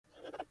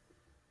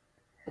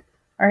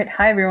All right,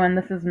 hi everyone,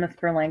 this is Miss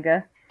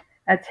Berlanga.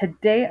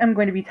 Today I'm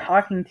going to be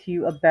talking to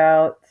you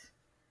about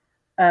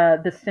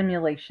the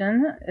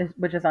simulation,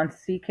 which is on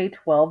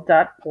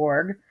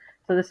cK-12.org.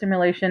 So the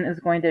simulation is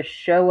going to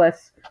show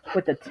us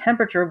what the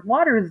temperature of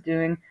water is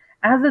doing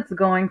as it's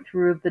going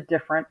through the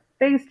different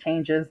phase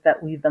changes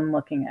that we've been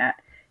looking at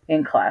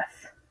in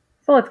class.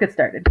 So let's get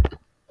started.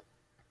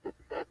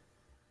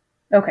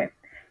 Okay,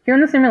 here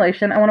in the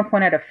simulation, I want to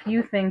point out a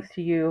few things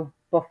to you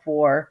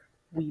before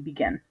we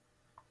begin.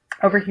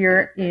 Over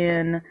here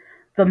in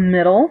the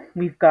middle,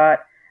 we've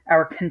got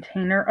our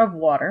container of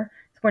water.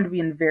 It's going to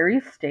be in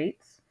various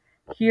states.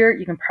 Here,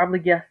 you can probably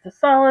guess the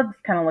solid.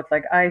 This kind of looks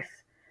like ice.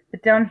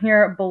 But down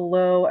here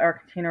below our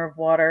container of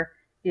water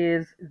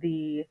is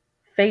the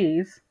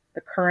phase,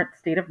 the current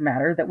state of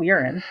matter that we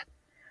are in.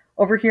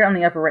 Over here on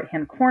the upper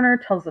right-hand corner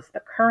tells us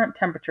the current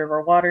temperature of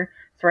our water.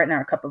 So right now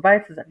our cup of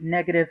ice is at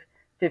negative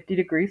 50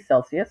 degrees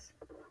Celsius.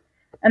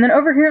 And then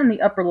over here in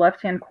the upper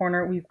left-hand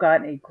corner, we've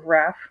got a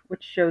graph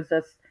which shows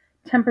us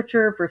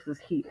temperature versus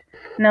heat.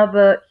 Now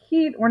the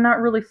heat we're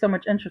not really so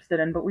much interested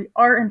in, but we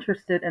are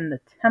interested in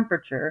the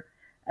temperature,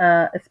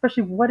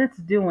 especially what it's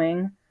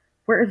doing,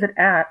 where is it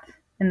at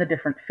in the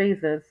different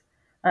phases,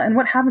 and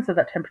what happens to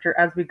that temperature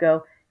as we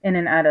go in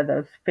and out of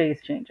those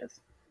phase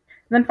changes.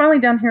 And then finally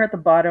down here at the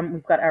bottom,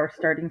 we've got our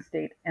starting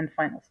state and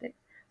final state.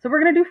 So what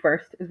we're going to do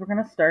first is we're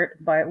going to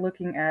start by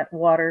looking at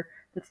water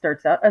that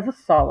starts out as a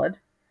solid,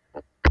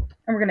 and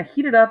we're going to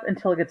heat it up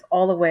until it gets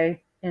all the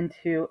way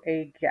into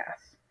a gas.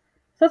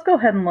 So let's go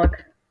ahead and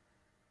look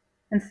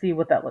and see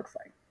what that looks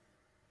like.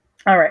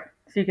 All right,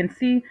 so you can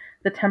see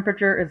the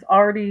temperature is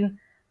already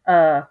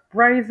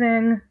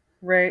rising,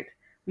 right?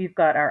 We've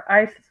got our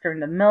ice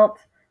starting to melt.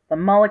 The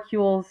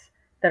molecules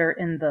that are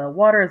in the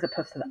water as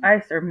opposed to the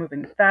ice are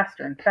moving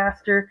faster and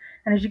faster.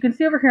 And as you can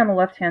see over here on the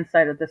left-hand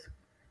side of this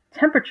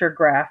temperature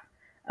graph,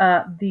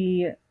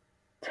 the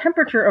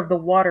temperature of the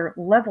water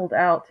leveled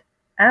out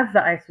as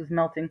the ice was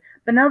melting.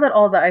 But now that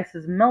all the ice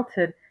is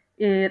melted,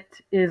 it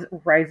is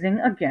rising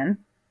again.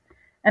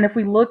 And if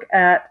we look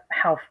at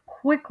how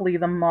quickly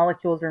the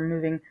molecules are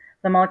moving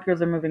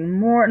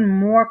more and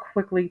more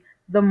quickly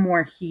the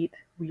more heat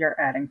we are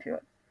adding to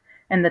it.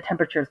 And the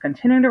temperature is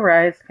continuing to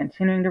rise.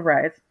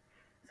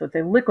 So it's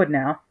a liquid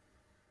now.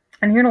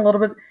 And here in a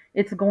little bit,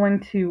 it's going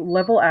to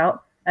level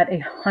out at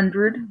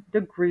 100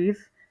 degrees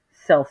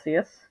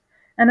Celsius.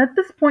 And at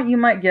this point, you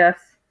might guess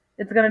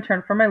it's going to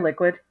turn from a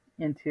liquid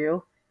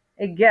into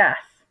a gas.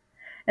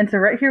 And so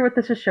right here, what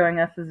this is showing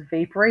us is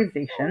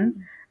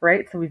vaporization,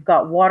 right? So we've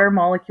got water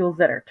molecules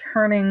that are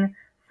turning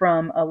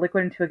from a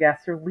liquid into a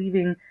gas. They're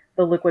leaving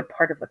the liquid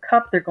part of the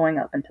cup. They're going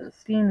up into the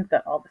steam. We've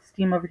got all the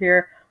steam over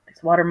here,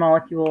 these water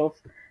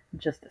molecules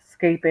just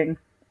escaping.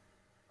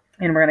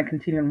 And we're going to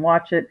continue and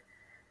watch it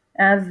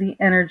as the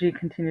energy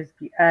continues to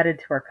be added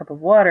to our cup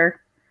of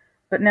water.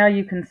 But now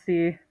you can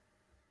see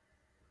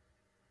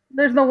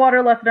there's no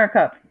water left in our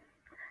cup.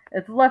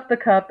 It's left the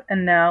cup,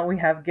 and now we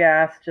have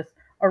gas just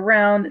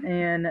around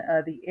in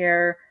the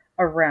air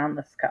around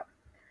this cup.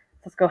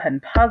 So let's go ahead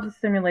and pause the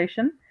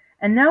simulation.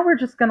 And now we're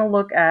just going to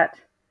look at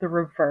the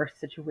reverse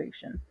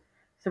situation.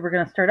 So we're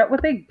going to start out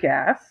with a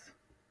gas,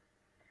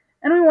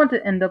 and we want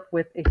to end up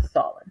with a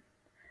solid.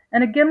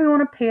 And again, we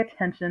want to pay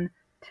attention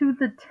to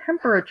the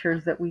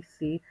temperatures that we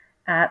see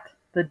at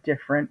the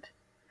different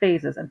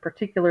phases, and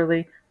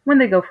particularly when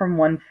they go from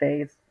one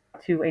phase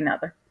to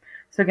another.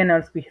 So again,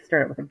 notice we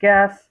start out with a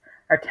gas.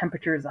 Our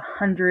temperature is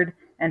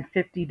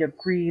 150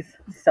 degrees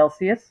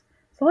Celsius.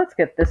 So let's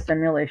get this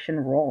simulation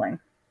rolling.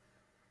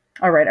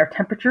 All right, our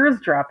temperature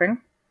is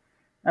dropping.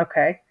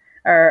 Okay,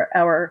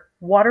 our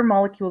water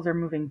molecules are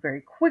moving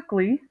very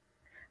quickly.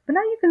 But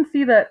now you can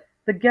see that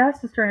the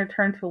gas is starting to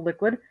turn to a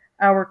liquid.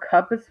 Our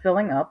cup is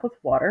filling up with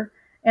water.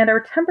 And our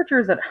temperature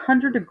is at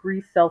 100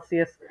 degrees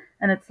Celsius.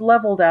 And it's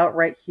leveled out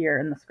right here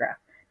in this graph.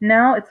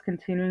 Now it's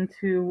continuing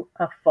to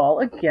fall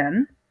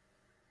again.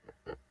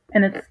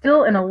 And it's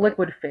still in a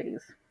liquid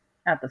phase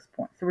at this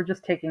point. So we're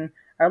just taking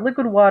our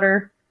liquid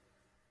water,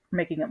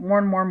 making it more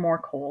and more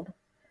cold.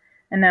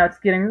 And now it's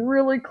getting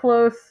really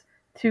close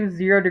to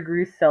 0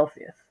 degrees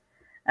Celsius.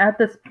 At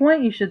this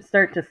point, you should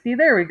start to see,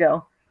 there we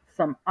go,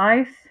 some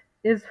ice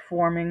is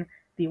forming.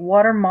 The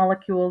water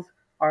molecules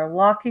are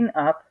locking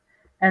up.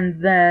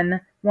 And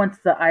then once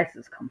the ice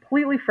is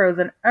completely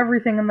frozen,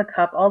 everything in the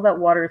cup, all that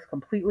water is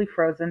completely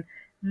frozen,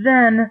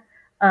 then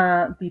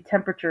the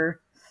temperature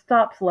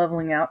stops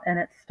leveling out and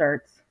it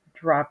starts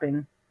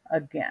dropping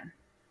again.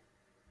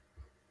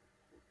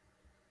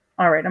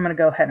 All right, I'm going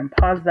to go ahead and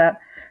pause that.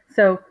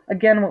 So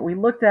again, what we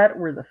looked at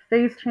were the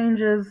phase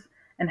changes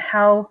and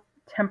how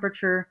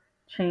temperature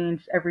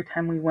changed every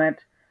time we went.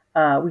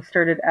 We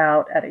started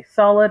out at a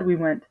solid. We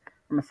went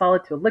from a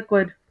solid to a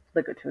liquid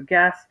to a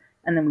gas,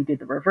 and then we did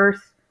the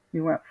reverse.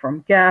 We went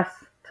from gas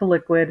to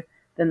liquid,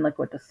 then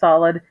liquid to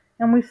solid,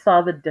 and we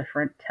saw the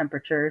different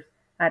temperatures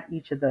at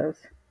each of those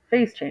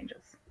phase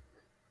changes.